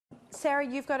Sarah,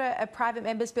 you've got a private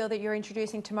members bill that you're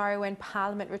introducing tomorrow when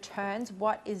Parliament returns.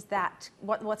 What is that?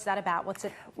 What's that about? What's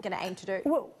it going to aim to do?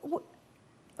 Well,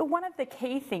 one of the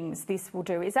key things this will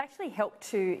do is actually help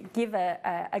to give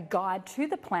a guide to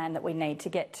the plan that we need to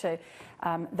get to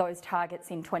those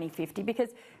targets in 2050, because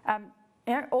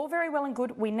you know, all very well and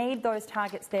good, we need those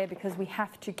targets there because we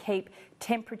have to keep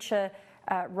temperature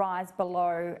rise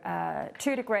below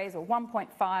 2 degrees or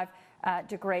 1.5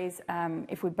 degrees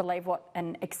if we believe what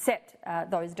and accept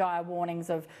those dire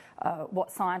warnings of what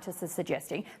scientists are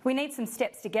suggesting. We need some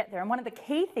steps to get there, and one of the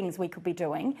key things we could be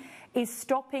doing is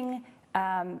stopping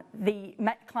the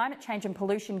climate change and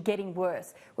pollution getting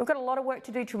worse. We've got a lot of work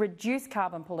to do to reduce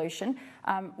carbon pollution.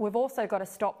 We've also got to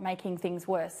stop making things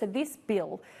worse. So this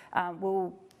bill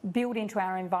will build into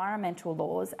our environmental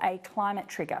laws a climate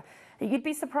trigger. You'd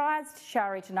be surprised,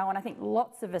 Sharri, to know, and I think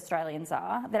lots of Australians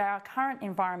are, that our current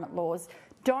environment laws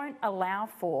don't allow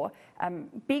for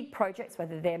big projects,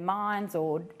 whether they're mines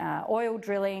or oil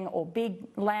drilling or big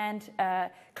land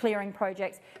clearing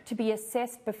projects, to be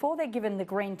assessed before they're given the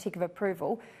green tick of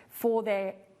approval for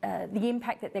their the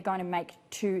impact that they're going to make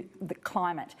to the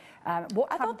climate. I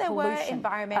thought there were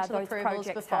environmental approvals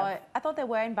before. I thought there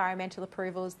were environmental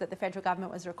approvals that the federal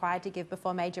government was required to give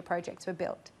before major projects were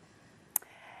built.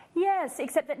 Yes,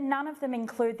 except that none of them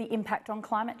include the impact on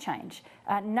climate change.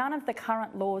 None of the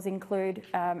current laws include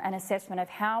an assessment of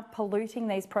how polluting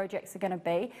these projects are going to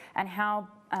be and how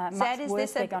much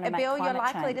worse they're going to make climate change. Is this a bill you're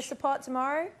likely to support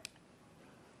tomorrow?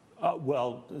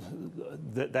 Well,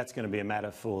 that's going to be a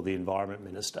matter for the Environment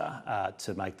Minister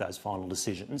to make those final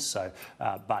decisions. So,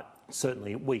 but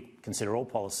certainly we consider all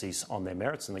policies on their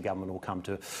merits, and the government will come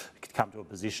to a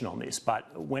position on this.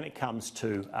 But when it comes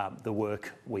to the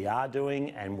work we are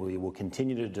doing and we will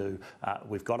continue to do,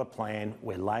 we've got a plan,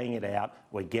 we're laying it out,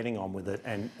 we're getting on with it,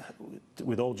 and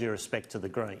with all due respect to the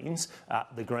Greens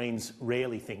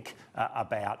rarely think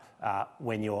about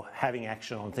when you're having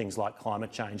action on things like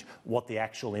climate change, what the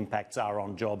actual impacts are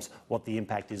on jobs, what the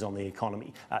impact is on the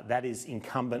economy. That is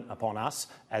incumbent upon us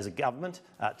as a government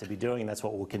to be doing, and that's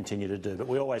what we'll continue to do. But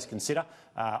we always consider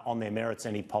on their merits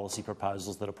any policy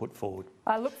proposals that are put forward.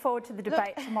 I look forward to the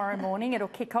debate tomorrow morning. It'll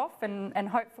kick off and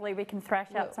hopefully we can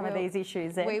thrash out some of these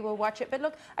issues there. We will watch it. But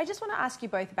look, I just want to ask you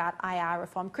both about IR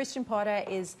reform. Christian Porter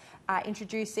is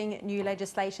introducing new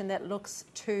legislation that looks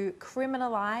to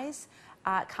criminalise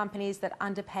companies that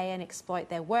underpay and exploit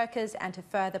their workers and to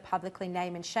further publicly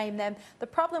name and shame them. The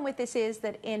problem with this is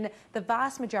that in the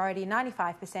vast majority,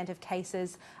 95% of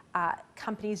cases,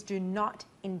 companies do not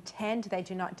intend, they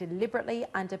do not deliberately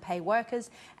underpay workers,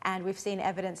 and we've seen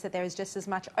evidence that there is just as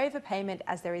much overpayment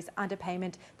as there is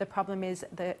underpayment. The problem is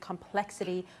the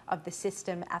complexity of the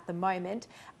system at the moment.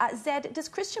 Zed, does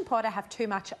Christian Porter have too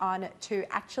much on to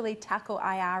actually tackle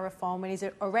IR reform when he's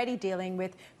already dealing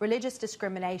with religious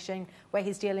discrimination, where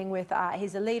he's dealing with,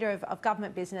 he's a leader of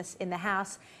government business in the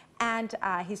House, and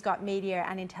he's got media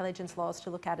and intelligence laws to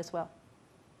look at as well?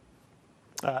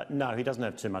 No, he doesn't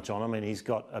have too much on. I mean, he's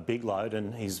got a big load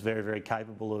and he's very, very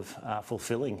capable of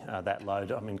fulfilling that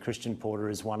load. I mean, Christian Porter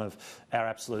is one of our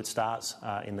absolute stars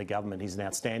in the government. He's an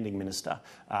outstanding minister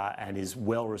and is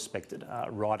well respected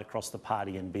right across the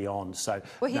party and beyond. So,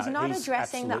 well, he's not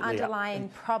addressing the underlying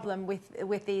problem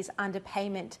with these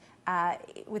underpayment.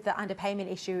 With the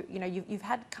underpayment issue, you know, you've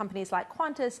had companies like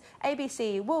Qantas,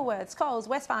 ABC, Woolworths, Coles,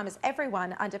 Wesfarmers,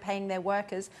 everyone underpaying their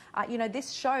workers. You know,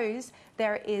 this shows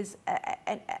there is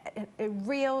a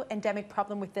real endemic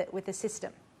problem with the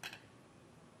system.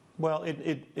 Well,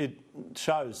 it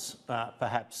shows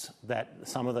perhaps that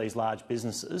some of these large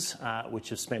businesses, which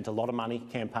have spent a lot of money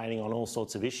campaigning on all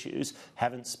sorts of issues,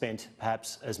 haven't spent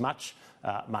perhaps as much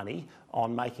money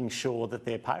on making sure that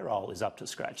their payroll is up to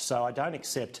scratch. So I don't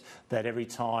accept that every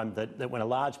time that when a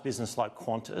large business like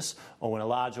Qantas or when a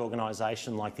large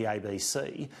organisation like the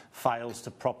ABC fails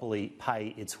to properly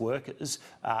pay its workers,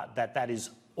 that is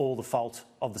all the fault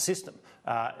of the system.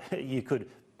 You could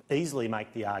easily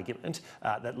make the argument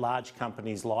that large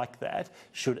companies like that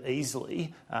should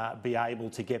easily be able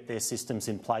to get their systems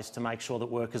in place to make sure that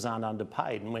workers aren't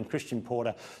underpaid. And when Christian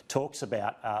Porter talks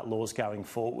about laws going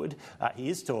forward, he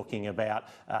is talking about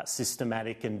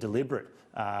systematic and deliberate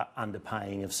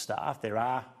underpaying of staff. There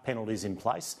are penalties in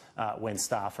place when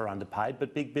staff are underpaid,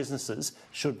 but big businesses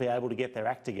should be able to get their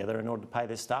act together in order to pay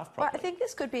their staff properly. Well, I think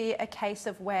this could be a case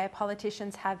of where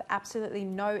politicians have absolutely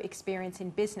no experience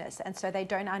in business, and so they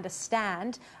don't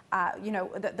understand,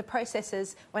 the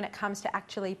processes when it comes to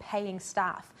actually paying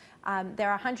staff. There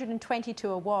are 122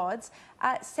 awards.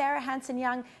 Sarah Hanson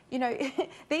Young,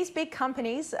 these big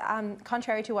companies,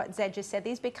 contrary to what Zed just said,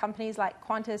 these big companies like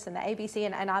Qantas and the ABC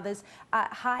and others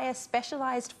hire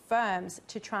specialised firms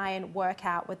to try and work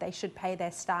out what they should pay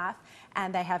their staff,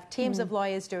 and they have teams of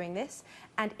lawyers doing this.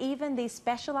 And even these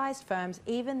specialised firms,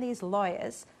 even these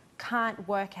lawyers, can't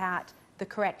work out the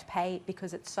correct pay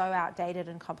because it's so outdated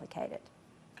and complicated.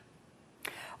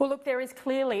 Well, look, there is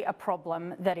clearly a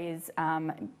problem that is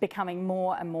becoming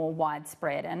more and more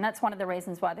widespread, and that's one of the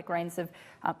reasons why the Greens have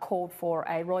called for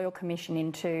a royal commission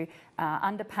into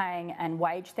underpaying and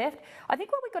wage theft. I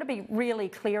think what we've got to be really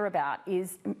clear about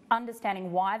is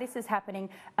understanding why this is happening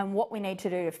and what we need to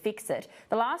do to fix it.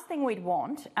 The last thing we'd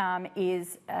want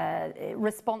is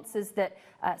responses that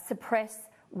suppress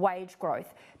wage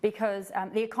growth, because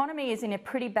the economy is in a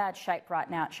pretty bad shape right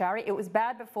now, Sharri. It was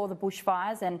bad before the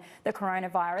bushfires and the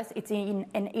coronavirus. It's in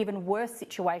an even worse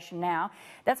situation now.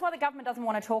 That's why the government doesn't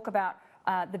want to talk about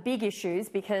the big issues,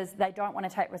 because they don't want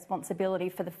to take responsibility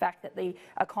for the fact that the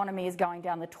economy is going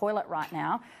down the toilet right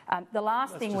now. The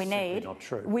last thing we need,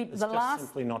 the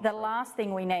last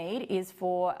thing we need is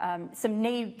for some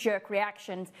knee-jerk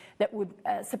reactions that would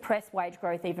suppress wage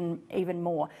growth even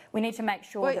more. We need to make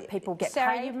sure that people get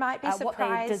Sarah, paid you might be what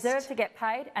they deserve to get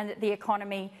paid, and that the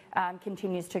economy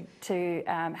continues to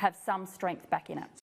have some strength back in it.